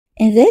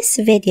In this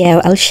video,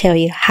 I'll show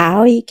you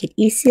how you can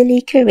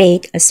easily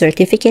create a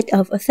certificate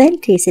of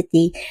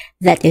authenticity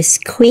that is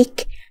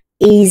quick,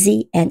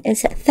 easy, and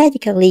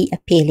aesthetically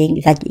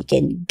appealing that you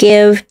can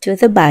give to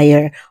the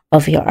buyer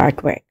of your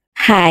artwork.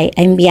 Hi,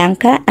 I'm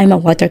Bianca. I'm a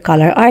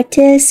watercolor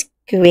artist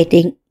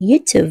creating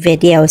YouTube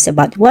videos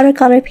about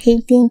watercolor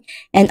painting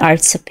and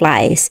art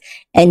supplies,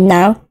 and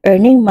now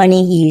earning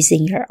money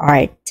using your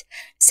art.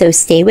 So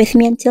stay with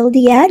me until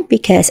the end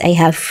because I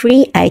have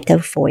free item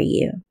for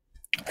you.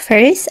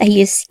 First, I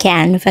use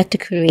Canva to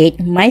create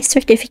my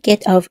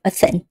certificate of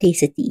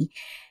authenticity.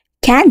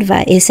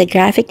 Canva is a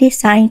graphic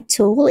design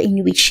tool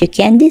in which you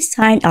can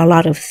design a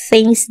lot of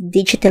things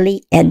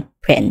digitally and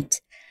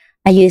print.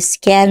 I use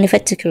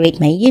Canva to create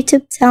my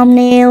YouTube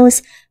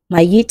thumbnails,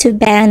 my YouTube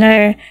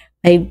banner,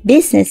 my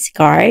business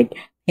card,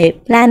 my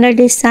planner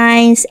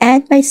designs,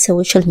 and my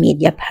social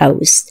media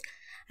posts.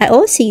 I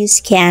also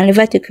use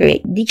Canva to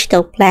create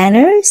digital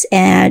planners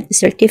and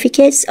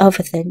certificates of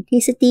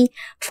authenticity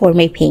for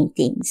my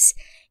paintings.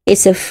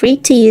 It's a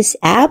free-to-use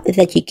app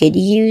that you could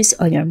use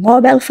on your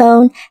mobile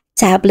phone,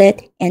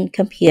 tablet, and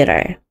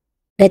computer.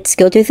 Let's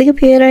go to the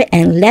computer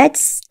and let's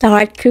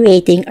start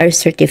creating our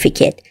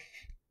certificate.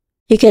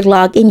 You can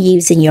log in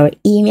using your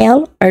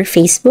email or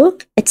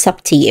Facebook. It's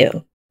up to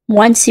you.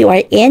 Once you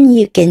are in,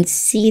 you can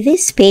see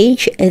this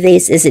page.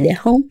 This is the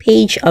home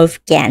page of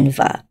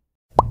Canva.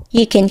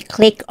 You can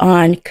click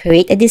on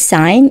Create a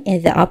Design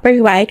in the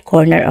upper right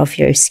corner of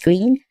your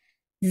screen.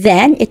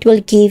 Then it will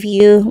give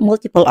you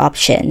multiple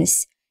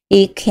options.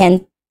 You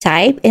can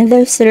type in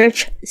the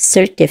search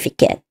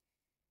certificate.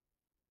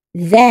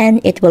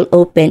 Then it will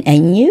open a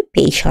new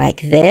page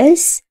like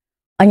this.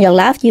 On your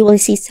left, you will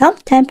see some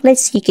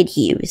templates you could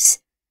use.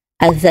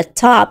 At the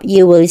top,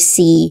 you will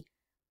see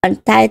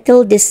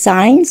Untitled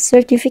Design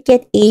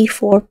Certificate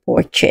A4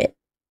 Portrait.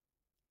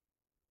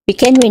 You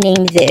can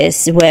rename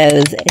this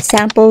with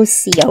Sample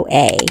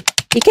COA.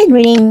 You can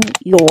rename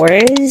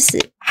yours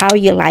how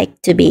you like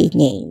to be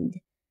named.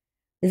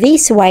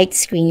 This white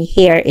screen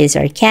here is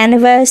our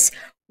canvas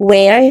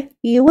where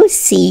you will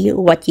see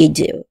what you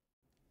do.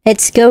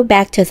 Let's go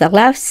back to the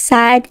left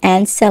side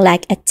and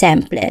select a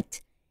template.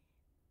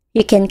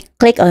 You can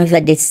click on the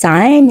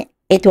design.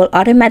 It will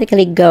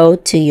automatically go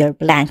to your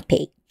blank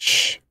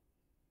page.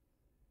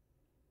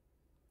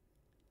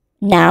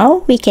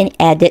 Now we can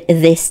edit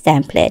this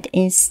template.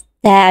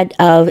 Instead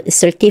of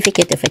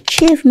Certificate of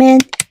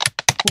Achievement,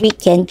 we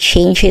can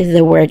change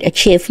the word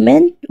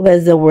achievement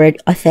with the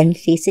word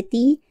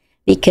authenticity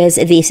because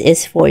this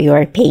is for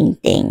your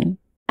painting.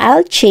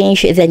 I'll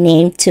change the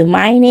name to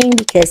my name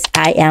because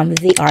I am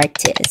the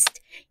artist.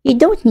 You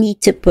don't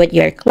need to put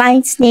your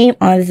client's name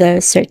on the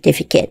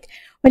certificate.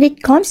 When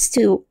it comes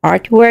to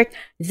artwork,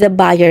 the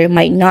buyer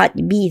might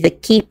not be the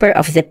keeper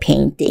of the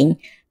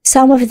painting.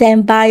 Some of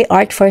them buy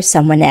art for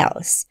someone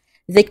else.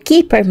 The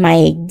keeper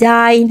might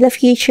die in the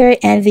future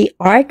and the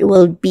art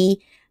will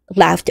be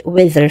left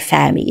with their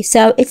family.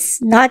 So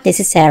it's not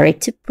necessary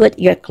to put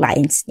your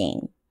client's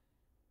name.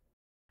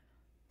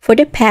 For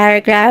the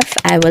paragraph,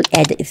 I will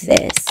edit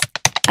this.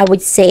 I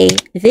would say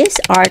this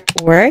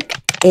artwork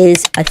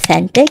is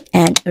authentic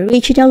and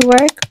original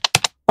work.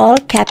 All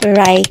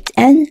copyright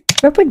and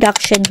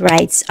reproduction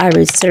rights are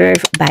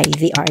reserved by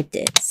the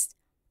artist.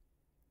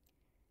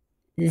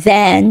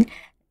 Then,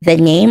 the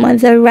name on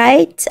the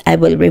right, I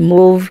will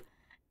remove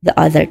the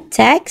other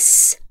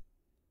text.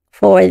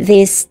 For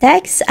this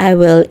text, I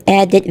will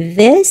edit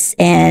this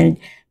and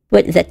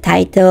put the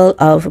title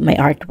of my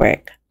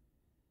artwork.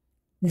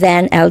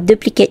 Then I'll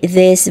duplicate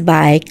this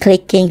by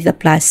clicking the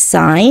plus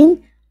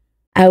sign.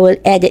 I will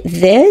edit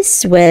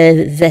this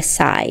with the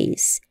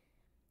size.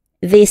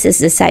 This is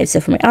the size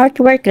of my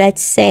artwork.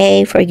 Let's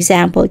say, for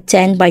example,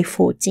 10 by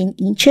 14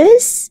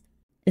 inches.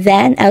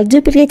 Then I'll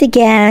duplicate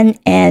again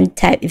and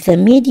type the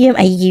medium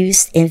I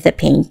used in the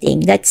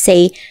painting. Let's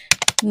say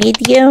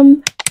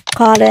medium,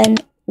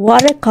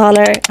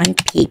 watercolor on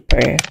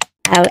paper.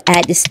 I'll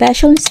add the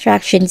special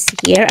instructions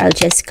here. I'll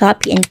just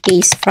copy and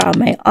paste from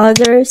my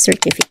other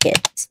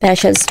certificate.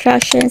 Special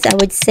instructions, I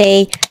would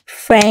say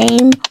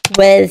frame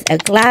with a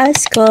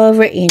glass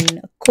cover in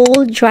a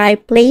cool, dry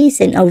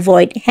place and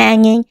avoid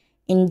hanging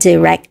in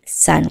direct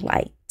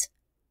sunlight.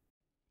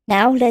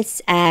 Now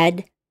let's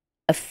add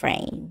a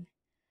frame.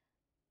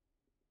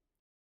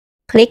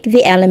 Click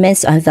the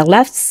elements on the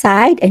left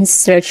side and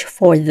search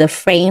for the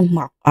frame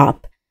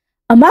mock-up.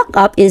 A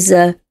mock-up is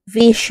a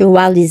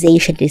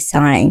visualization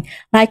design.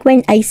 Like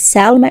when I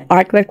sell my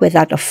artwork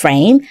without a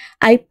frame,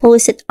 I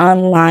post it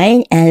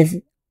online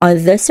and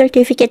on the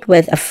certificate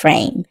with a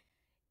frame.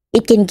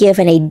 It can give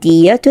an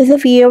idea to the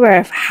viewer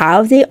of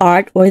how the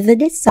art or the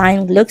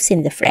design looks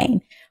in the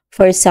frame.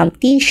 For some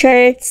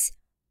t-shirts,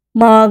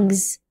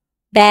 mugs,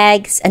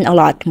 bags, and a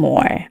lot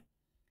more.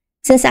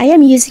 Since I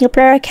am using a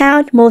Pro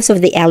account, most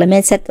of the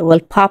elements that will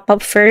pop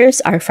up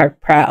first are for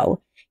Pro.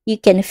 You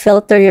can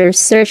filter your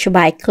search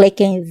by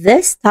clicking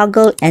this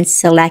toggle and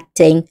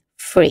selecting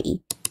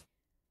Free.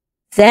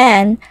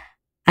 Then,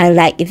 I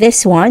like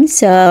this one,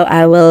 so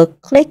I will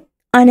click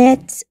on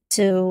it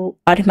to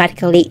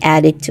automatically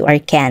add it to our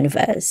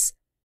canvas.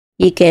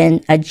 You can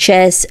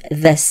adjust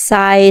the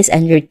size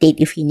and rotate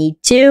if you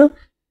need to.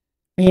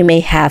 You may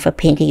have a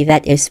painting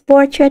that is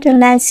portrait or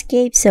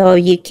landscape, so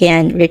you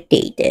can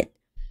rotate it.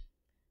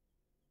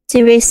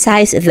 To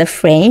resize the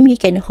frame, you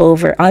can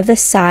hover on the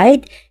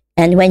side,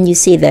 and when you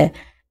see the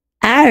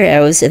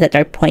arrows that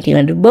are pointing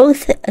on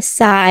both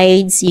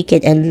sides, you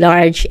can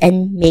enlarge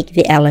and make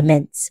the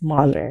element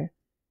smaller.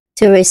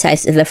 To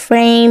resize the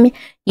frame,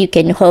 you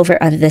can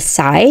hover on the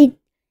side,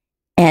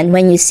 and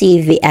when you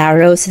see the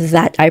arrows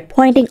that are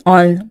pointing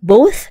on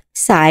both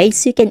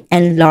sides, you can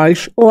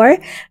enlarge or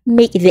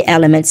make the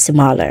element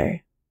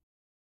smaller.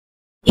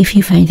 If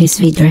you find this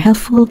video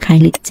helpful,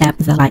 kindly tap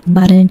the like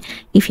button.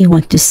 If you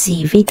want to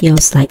see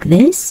videos like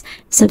this,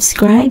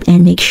 subscribe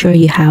and make sure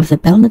you have the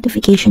bell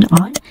notification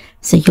on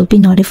so you'll be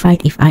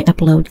notified if I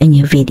upload a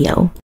new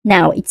video.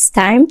 Now it's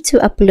time to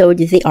upload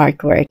the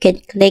artwork. You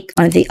can click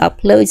on the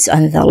uploads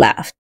on the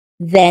left.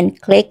 Then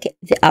click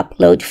the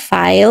upload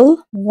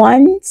file.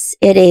 Once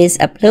it is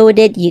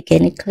uploaded, you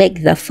can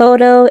click the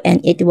photo and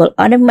it will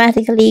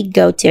automatically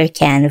go to your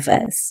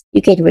canvas.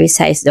 You can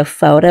resize the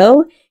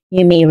photo.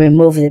 You may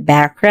remove the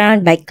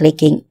background by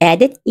clicking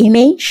Edit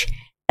Image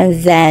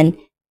and then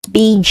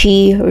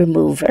BG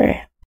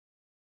Remover.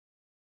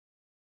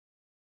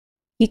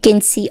 You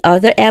can see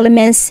other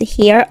elements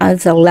here on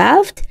the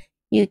left.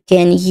 You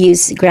can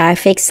use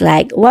graphics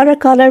like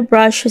watercolor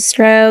brush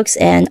strokes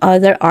and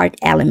other art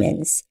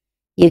elements.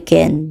 You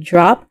can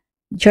drop,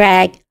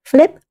 drag,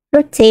 flip,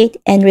 rotate,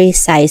 and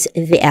resize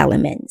the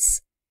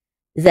elements.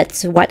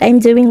 That's what I'm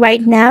doing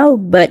right now,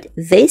 but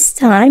this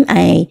time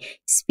I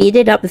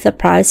speeded up the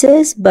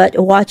process, but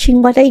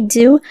watching what I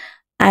do,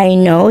 I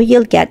know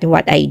you'll get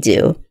what I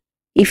do.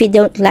 If you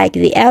don't like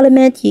the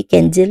element, you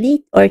can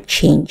delete or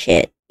change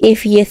it.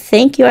 If you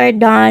think you are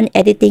done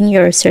editing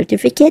your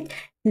certificate,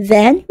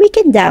 then we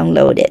can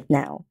download it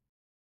now.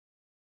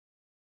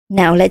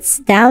 Now let's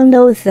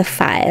download the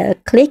file.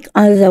 Click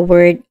on the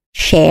word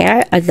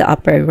Share at the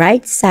upper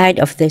right side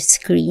of the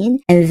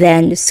screen and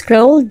then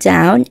scroll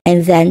down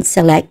and then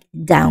select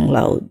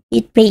Download.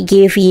 It may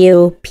give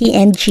you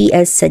PNG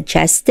as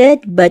suggested,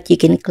 but you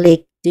can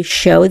click to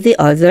show the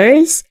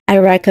others. I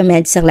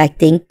recommend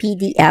selecting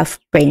PDF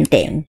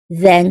printing.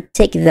 Then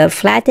take the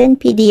flattened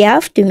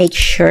PDF to make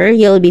sure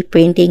you'll be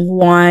printing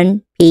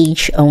one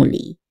page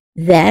only.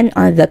 Then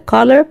on the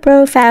color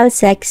profile,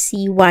 select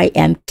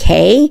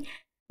CYMK.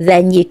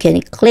 Then you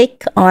can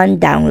click on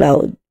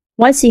Download.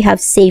 Once you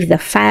have saved the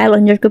file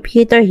on your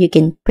computer, you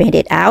can print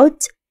it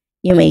out.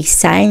 You may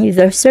sign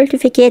the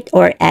certificate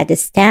or add a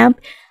stamp.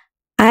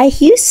 I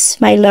use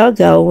my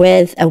logo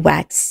with a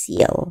wax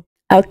seal.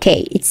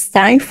 Okay, it's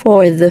time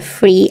for the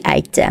free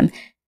item.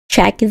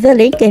 Check the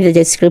link in the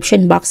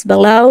description box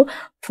below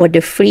for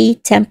the free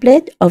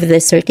template of the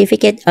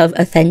Certificate of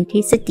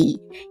Authenticity.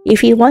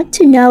 If you want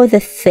to know the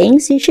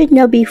things you should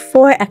know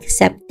before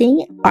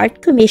accepting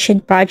art commission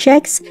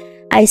projects,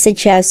 I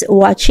suggest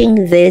watching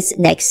this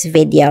next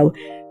video.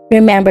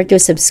 Remember to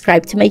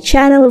subscribe to my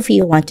channel if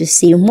you want to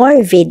see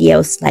more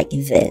videos like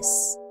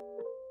this.